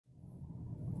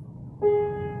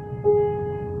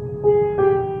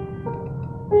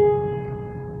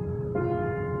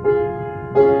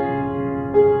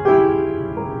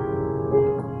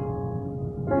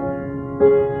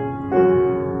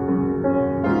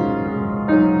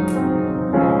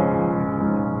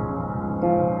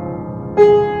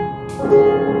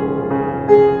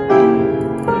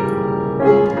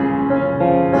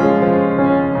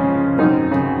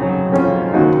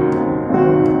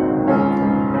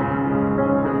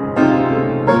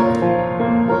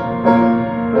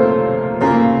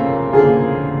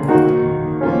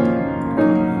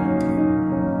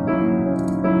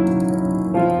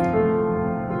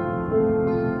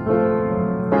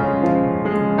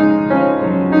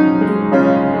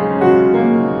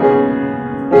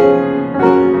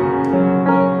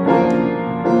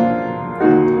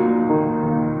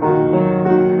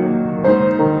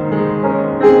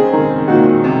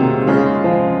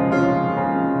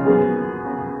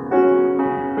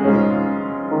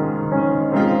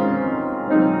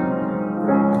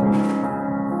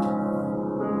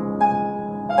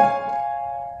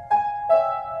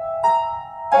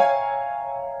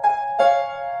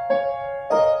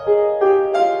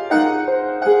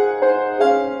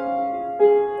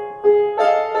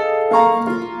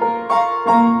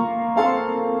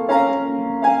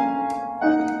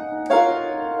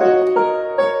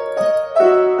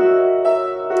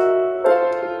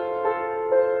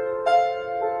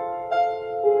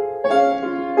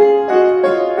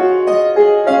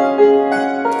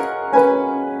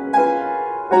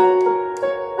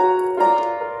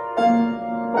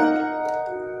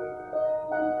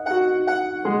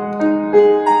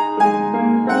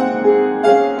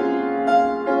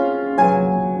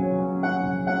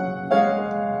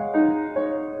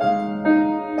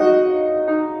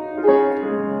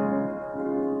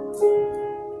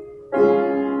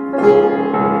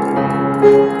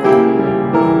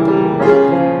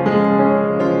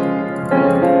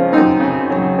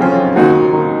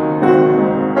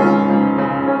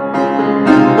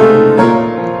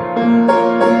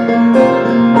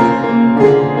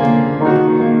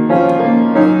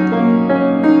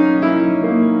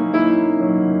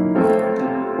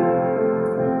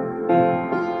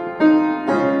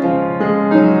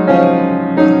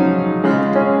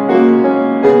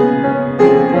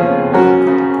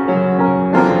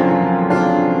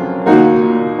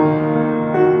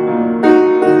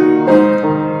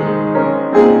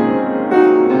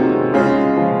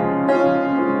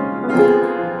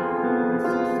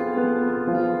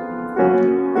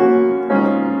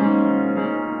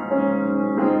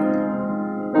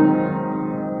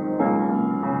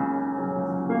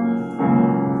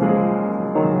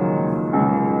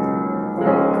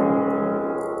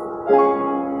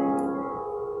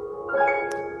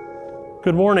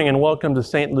Good morning and welcome to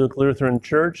St. Luke Lutheran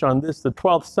Church on this, the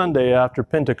 12th Sunday after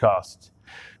Pentecost.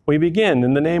 We begin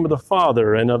in the name of the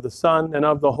Father, and of the Son, and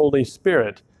of the Holy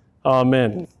Spirit.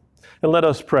 Amen. And let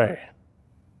us pray.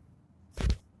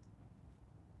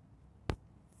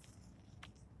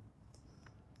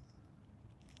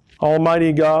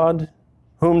 Almighty God,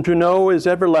 whom to know is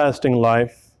everlasting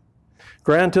life,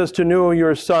 grant us to know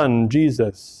your Son,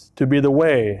 Jesus, to be the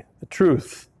way, the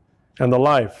truth, and the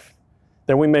life,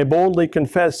 that we may boldly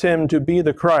confess him to be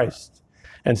the Christ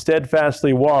and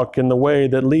steadfastly walk in the way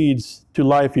that leads to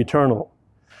life eternal.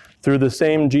 Through the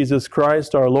same Jesus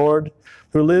Christ our Lord,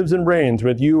 who lives and reigns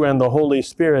with you and the Holy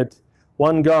Spirit,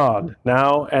 one God,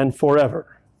 now and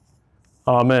forever.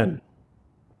 Amen.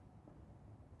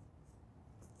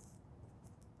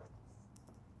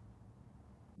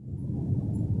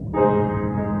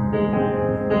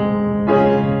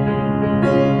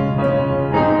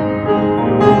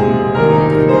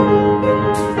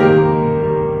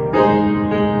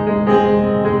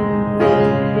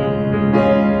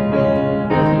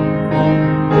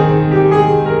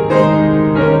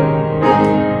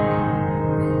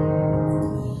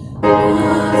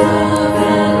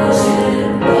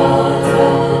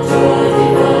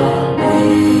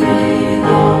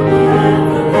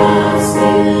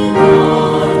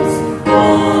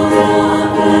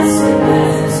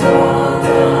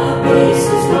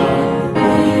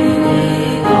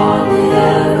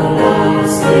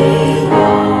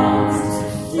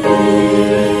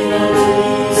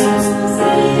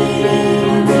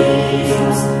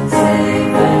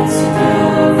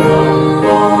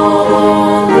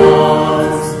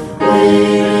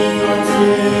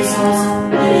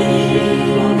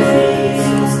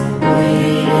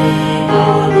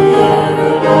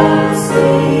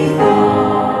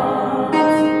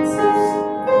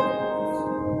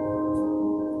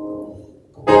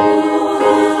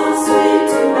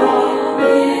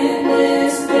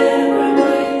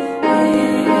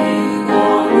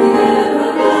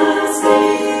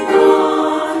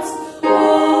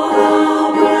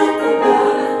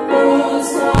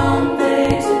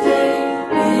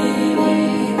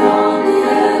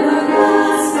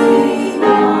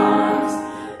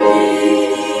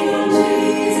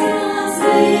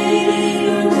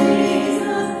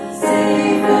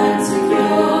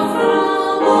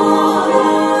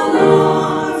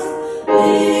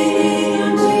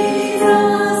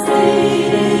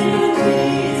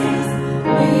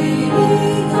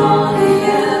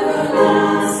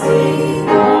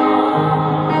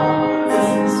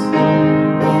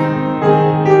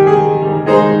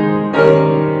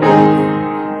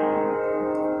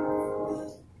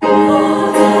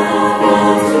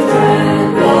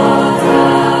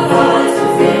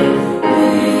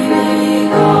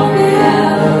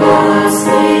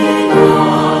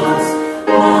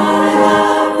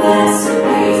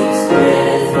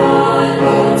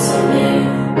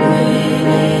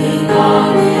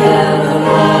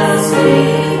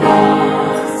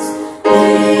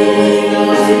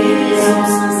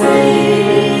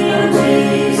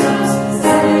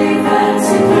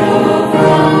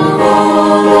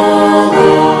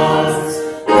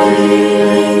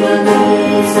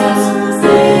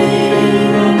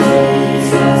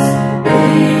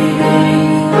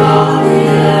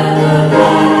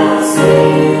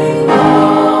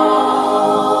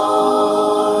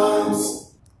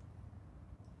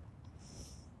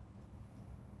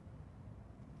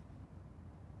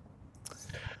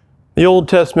 The Old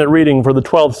Testament reading for the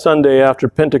 12th Sunday after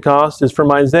Pentecost is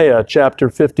from Isaiah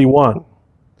chapter 51.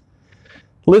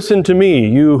 Listen to me,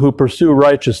 you who pursue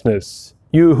righteousness,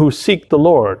 you who seek the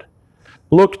Lord.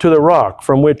 Look to the rock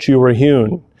from which you were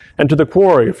hewn, and to the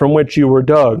quarry from which you were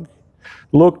dug.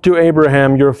 Look to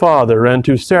Abraham your father, and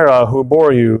to Sarah who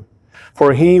bore you.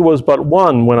 For he was but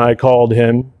one when I called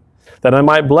him, that I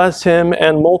might bless him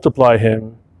and multiply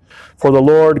him. For the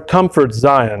Lord comforts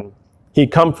Zion. He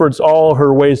comforts all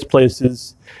her waste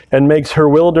places, and makes her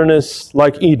wilderness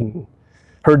like Eden,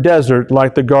 her desert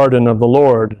like the garden of the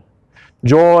Lord.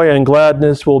 Joy and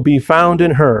gladness will be found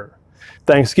in her,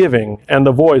 thanksgiving and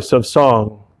the voice of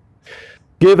song.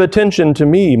 Give attention to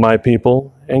me, my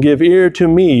people, and give ear to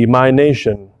me, my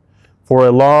nation. For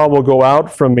a law will go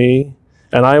out from me,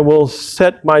 and I will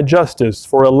set my justice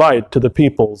for a light to the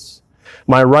peoples.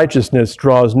 My righteousness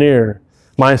draws near.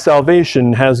 My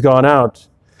salvation has gone out,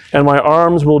 and my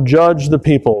arms will judge the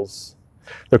peoples.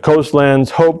 The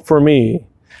coastlands hope for me,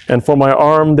 and for my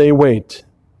arm they wait.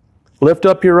 Lift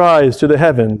up your eyes to the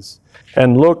heavens,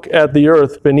 and look at the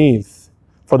earth beneath.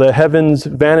 For the heavens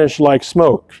vanish like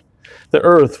smoke. The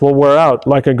earth will wear out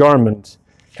like a garment,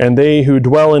 and they who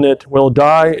dwell in it will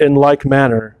die in like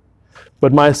manner.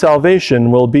 But my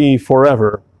salvation will be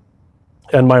forever,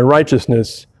 and my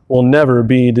righteousness will never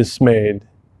be dismayed.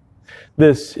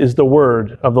 This is the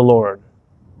word of the Lord.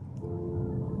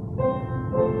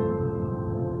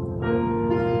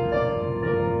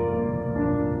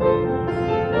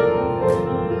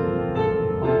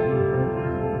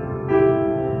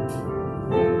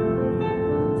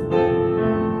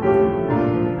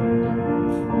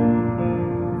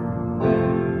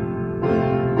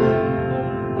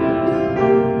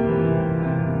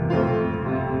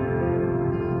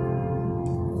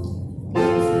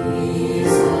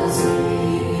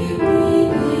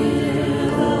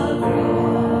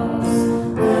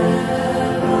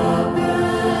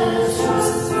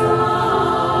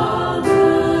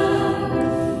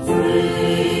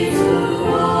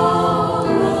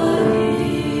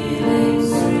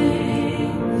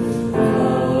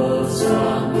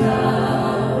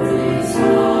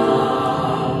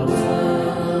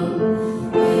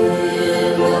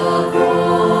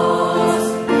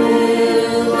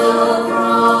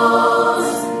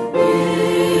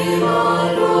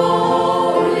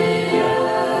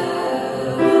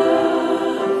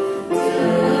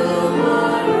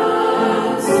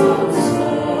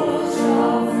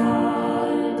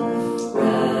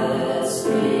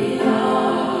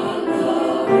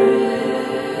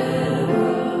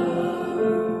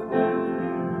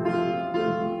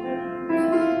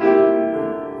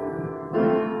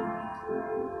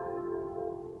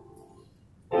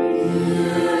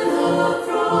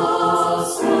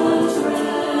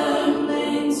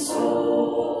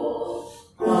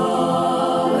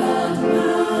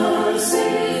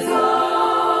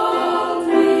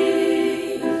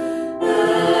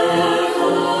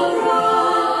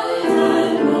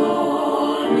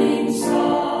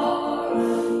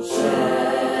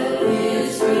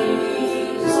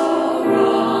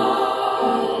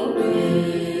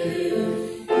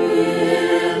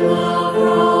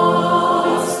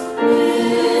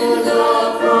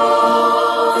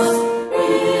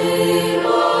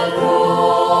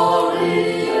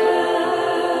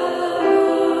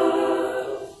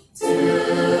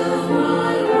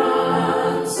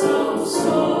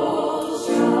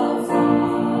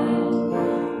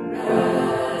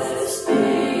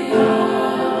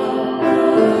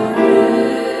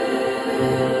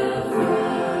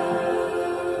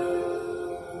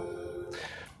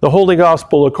 The Holy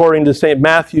Gospel according to St.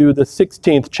 Matthew, the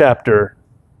 16th chapter.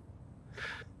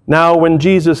 Now when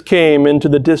Jesus came into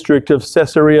the district of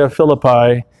Caesarea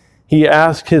Philippi, he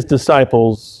asked his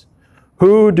disciples,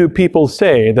 "Who do people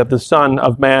say that the Son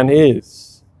of Man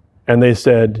is?" And they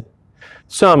said,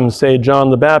 "Some say John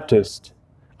the Baptist,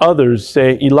 others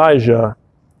say Elijah,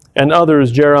 and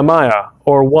others Jeremiah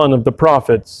or one of the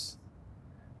prophets."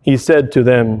 He said to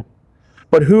them,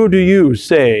 "But who do you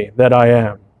say that I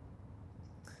am?"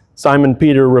 Simon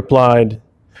Peter replied,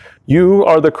 "You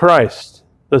are the Christ,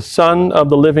 the Son of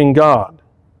the living God."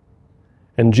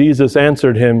 And Jesus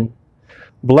answered him,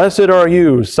 "Blessed are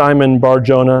you, Simon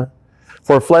Bar-Jonah,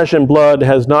 for flesh and blood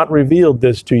has not revealed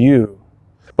this to you,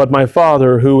 but my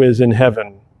Father who is in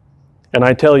heaven. And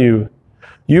I tell you,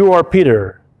 you are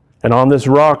Peter, and on this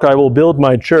rock I will build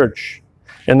my church,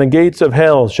 and the gates of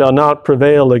hell shall not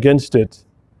prevail against it.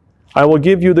 I will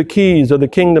give you the keys of the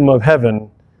kingdom of heaven,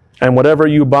 and whatever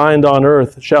you bind on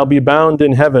earth shall be bound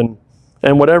in heaven,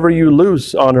 and whatever you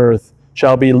loose on earth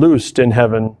shall be loosed in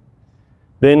heaven."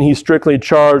 Then he strictly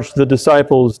charged the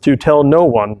disciples to tell no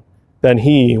one that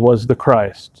he was the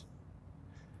Christ.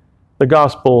 The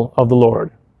Gospel of the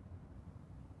Lord.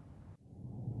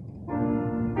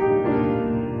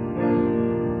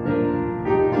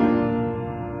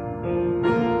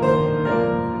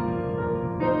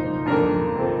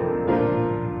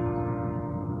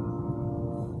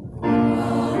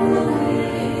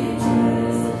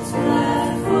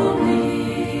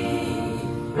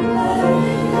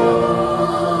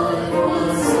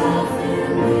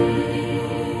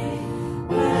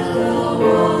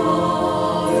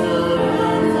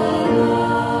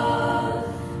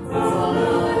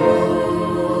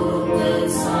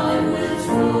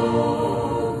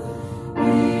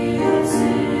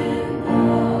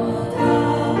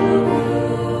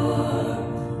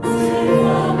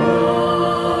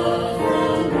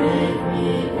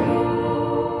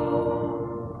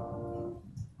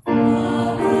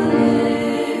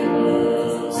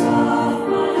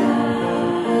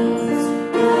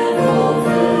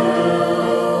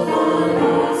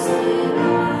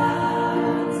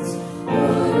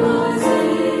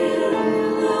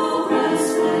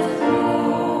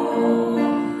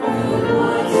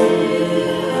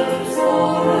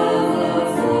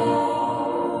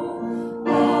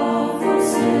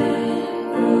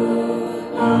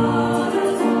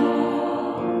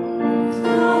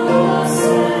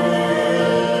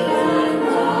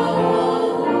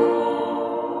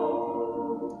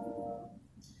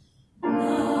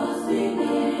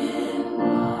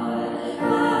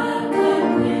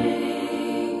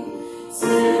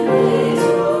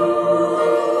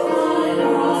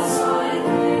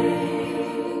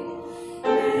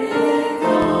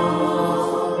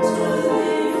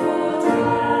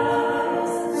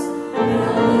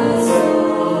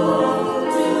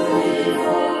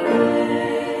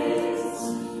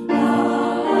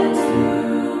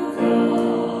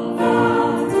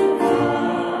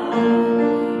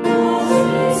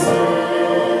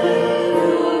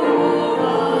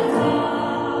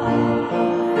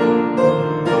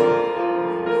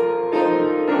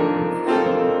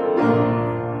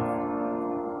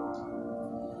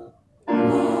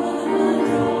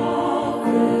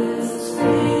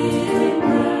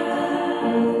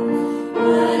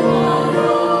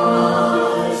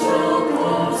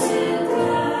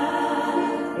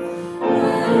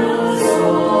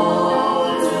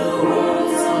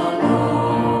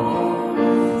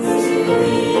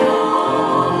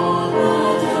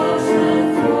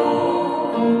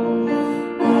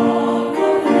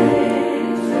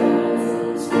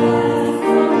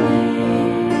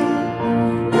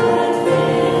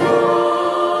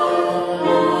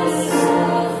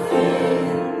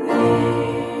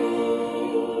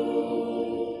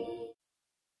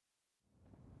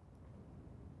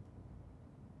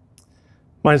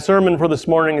 My sermon for this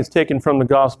morning is taken from the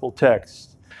gospel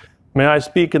text. May I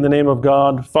speak in the name of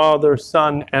God, Father,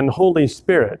 Son, and Holy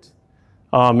Spirit.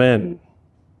 Amen.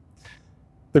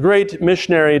 The great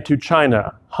missionary to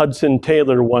China, Hudson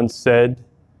Taylor, once said,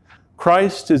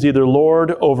 "Christ is either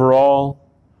Lord over all,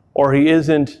 or he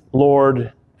isn't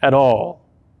Lord at all."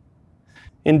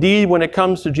 Indeed, when it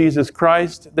comes to Jesus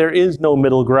Christ, there is no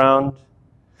middle ground.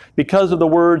 Because of the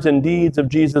words and deeds of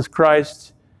Jesus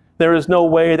Christ, there is no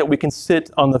way that we can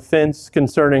sit on the fence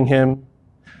concerning him.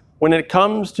 When it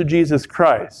comes to Jesus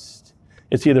Christ,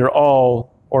 it's either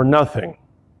all or nothing.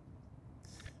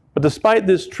 But despite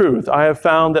this truth, I have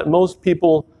found that most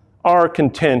people are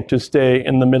content to stay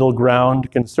in the middle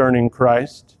ground concerning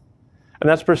Christ. And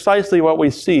that's precisely what we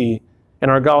see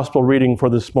in our gospel reading for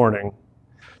this morning.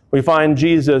 We find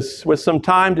Jesus with some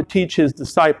time to teach his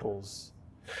disciples.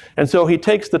 And so he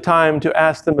takes the time to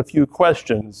ask them a few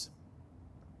questions.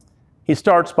 He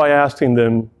starts by asking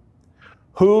them,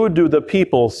 "Who do the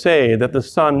people say that the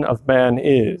Son of Man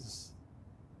is?"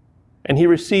 And he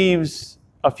receives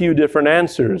a few different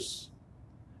answers.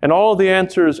 And all of the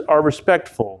answers are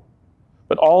respectful,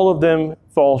 but all of them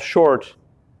fall short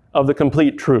of the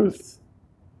complete truth.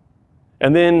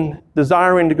 And then,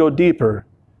 desiring to go deeper,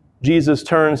 Jesus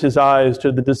turns his eyes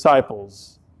to the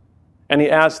disciples, and he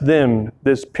asks them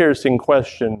this piercing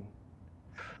question,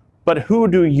 "But who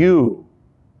do you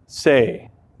say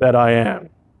that I am?"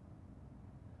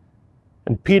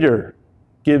 And Peter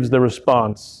gives the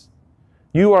response,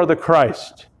 "You are the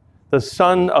Christ, the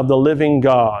Son of the living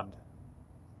God."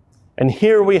 And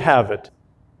here we have it.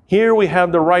 Here we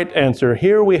have the right answer.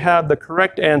 Here we have the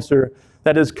correct answer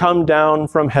that has come down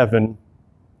from heaven.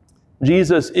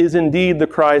 Jesus is indeed the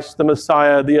Christ, the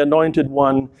Messiah, the anointed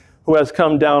one who has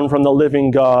come down from the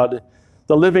living God.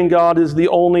 The living God is the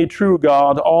only true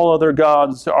God. All other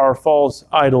gods are false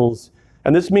idols.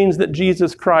 And this means that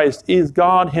Jesus Christ is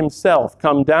God himself,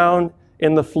 come down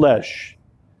in the flesh.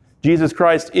 Jesus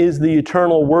Christ is the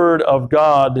eternal Word of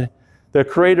God, the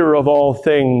creator of all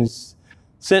things,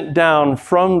 sent down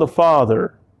from the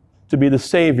Father to be the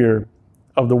Savior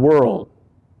of the world.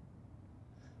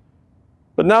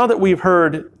 But now that we've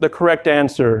heard the correct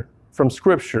answer from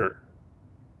Scripture,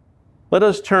 let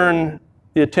us turn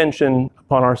the attention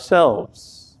upon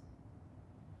ourselves.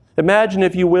 Imagine,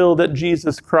 if you will, that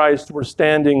Jesus Christ were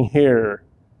standing here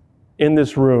in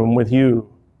this room with you,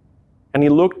 and he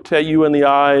looked at you in the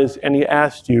eyes and he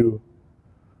asked you,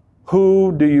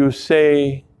 "Who do you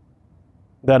say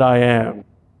that I am?"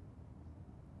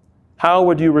 How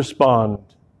would you respond?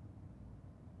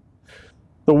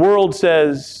 The world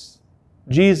says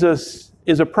Jesus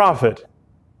is a prophet.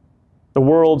 The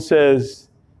world says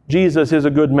Jesus is a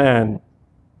good man.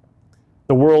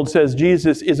 The world says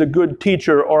Jesus is a good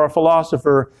teacher or a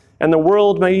philosopher, and the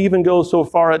world may even go so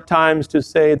far at times to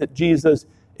say that Jesus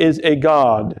is a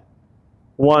God,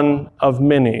 one of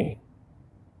many.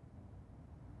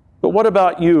 But what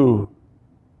about you?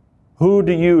 Who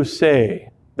do you say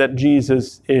that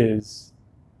Jesus is?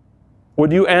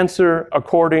 Would you answer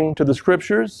according to the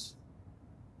Scriptures,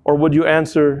 or would you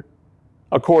answer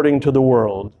according to the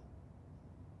world?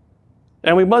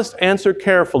 And we must answer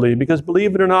carefully, because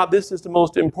believe it or not, this is the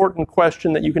most important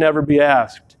question that you can ever be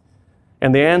asked.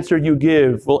 And the answer you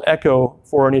give will echo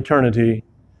for an eternity.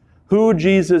 Who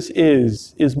Jesus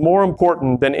is more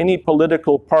important than any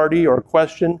political party or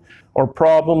question or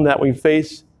problem that we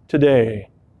face today.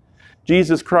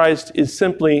 Jesus Christ is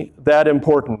simply that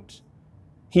important.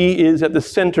 He is at the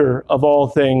center of all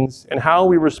things, and how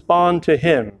we respond to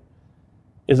him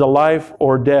is a life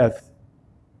or death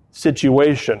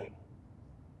situation.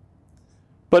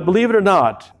 But believe it or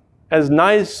not, as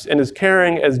nice and as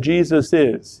caring as Jesus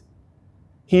is,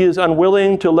 he is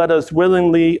unwilling to let us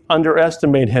willingly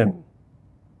underestimate him.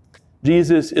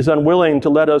 Jesus is unwilling to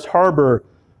let us harbor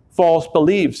false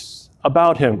beliefs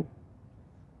about him.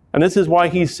 And this is why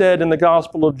he said in the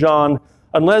Gospel of John,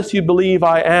 "Unless you believe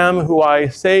I am who I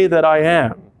say that I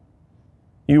am,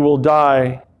 you will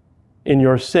die in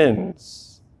your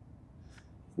sins."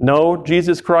 No,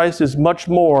 Jesus Christ is much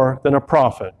more than a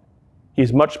prophet.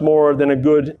 He's much more than a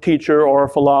good teacher or a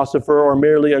philosopher or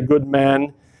merely a good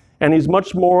man. And he's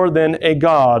much more than a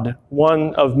God,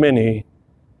 one of many.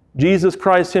 Jesus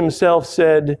Christ himself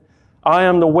said, "I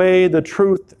am the way, the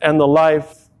truth, and the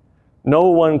life. No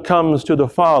one comes to the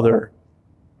Father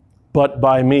but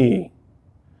by me."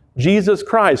 Jesus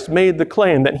Christ made the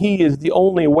claim that he is the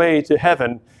only way to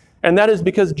heaven. And that is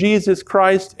because Jesus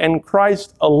Christ and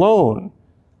Christ alone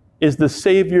is the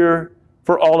Savior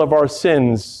for all of our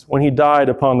sins when he died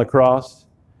upon the cross.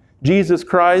 Jesus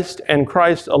Christ and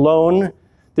Christ alone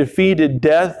defeated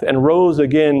death and rose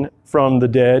again from the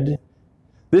dead.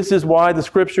 This is why the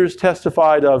Scriptures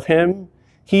testified of him,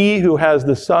 he who has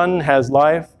the Son has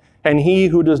life, and he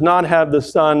who does not have the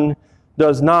Son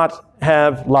does not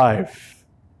have life.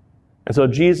 And so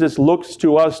Jesus looks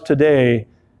to us today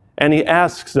and he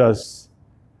asks us,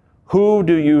 who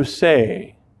do you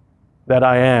say that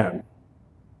I am?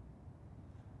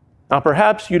 Now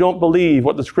perhaps you don't believe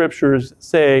what the Scriptures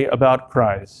say about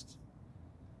Christ.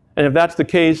 And if that's the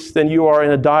case, then you are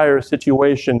in a dire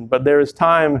situation. But there is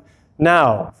time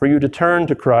now for you to turn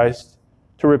to Christ,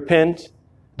 to repent,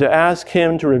 to ask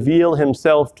him to reveal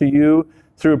himself to you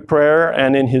through prayer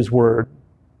and in his word.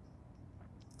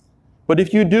 But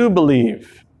if you do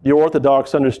believe the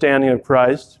Orthodox understanding of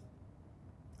Christ,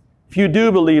 if you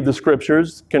do believe the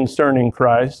Scriptures concerning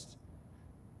Christ,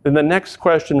 then the next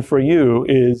question for you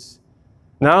is,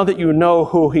 now that you know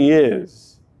who he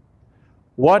is,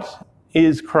 what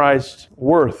is Christ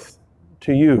worth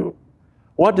to you?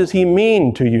 What does he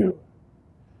mean to you?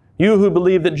 You who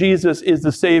believe that Jesus is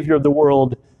the Savior of the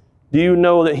world, do you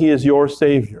know that he is your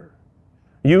Savior?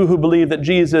 You who believe that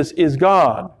Jesus is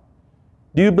God,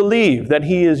 do you believe that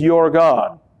he is your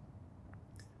God?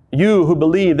 You who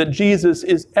believe that Jesus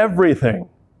is everything,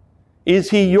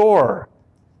 is he your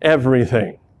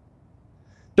everything?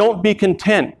 Don't be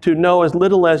content to know as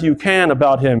little as you can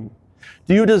about him.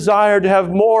 Do you desire to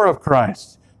have more of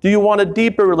Christ? Do you want a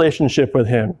deeper relationship with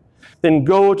him? Then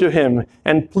go to him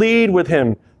and plead with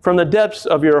him from the depths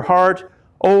of your heart,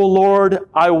 "O Lord,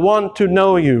 I want to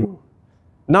know you,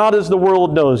 not as the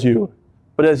world knows you,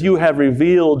 but as you have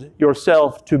revealed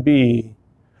yourself to be.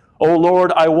 O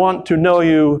Lord, I want to know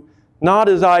you, not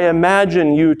as I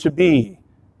imagine you to be,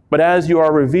 but as you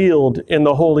are revealed in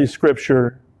the Holy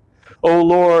Scripture. O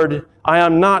Lord, I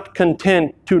am not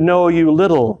content to know you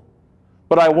little,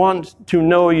 but I want to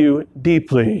know you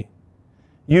deeply.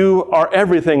 You are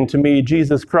everything to me,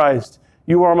 Jesus Christ.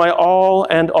 You are my all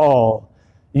and all.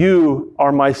 You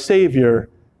are my Savior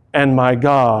and my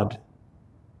God."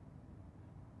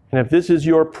 And if this is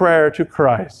your prayer to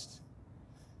Christ,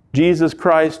 Jesus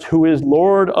Christ, who is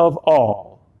Lord of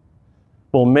all,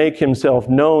 will make himself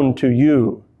known to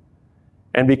you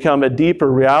and become a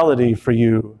deeper reality for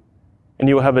you, and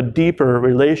you will have a deeper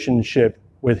relationship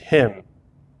with him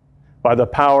by the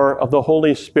power of the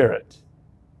Holy Spirit.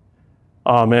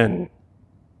 Amen.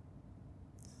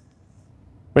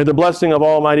 May the blessing of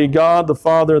Almighty God, the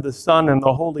Father, the Son, and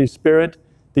the Holy Spirit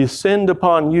descend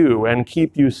upon you and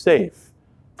keep you safe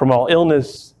from all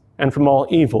illness and from all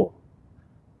evil.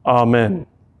 Amen.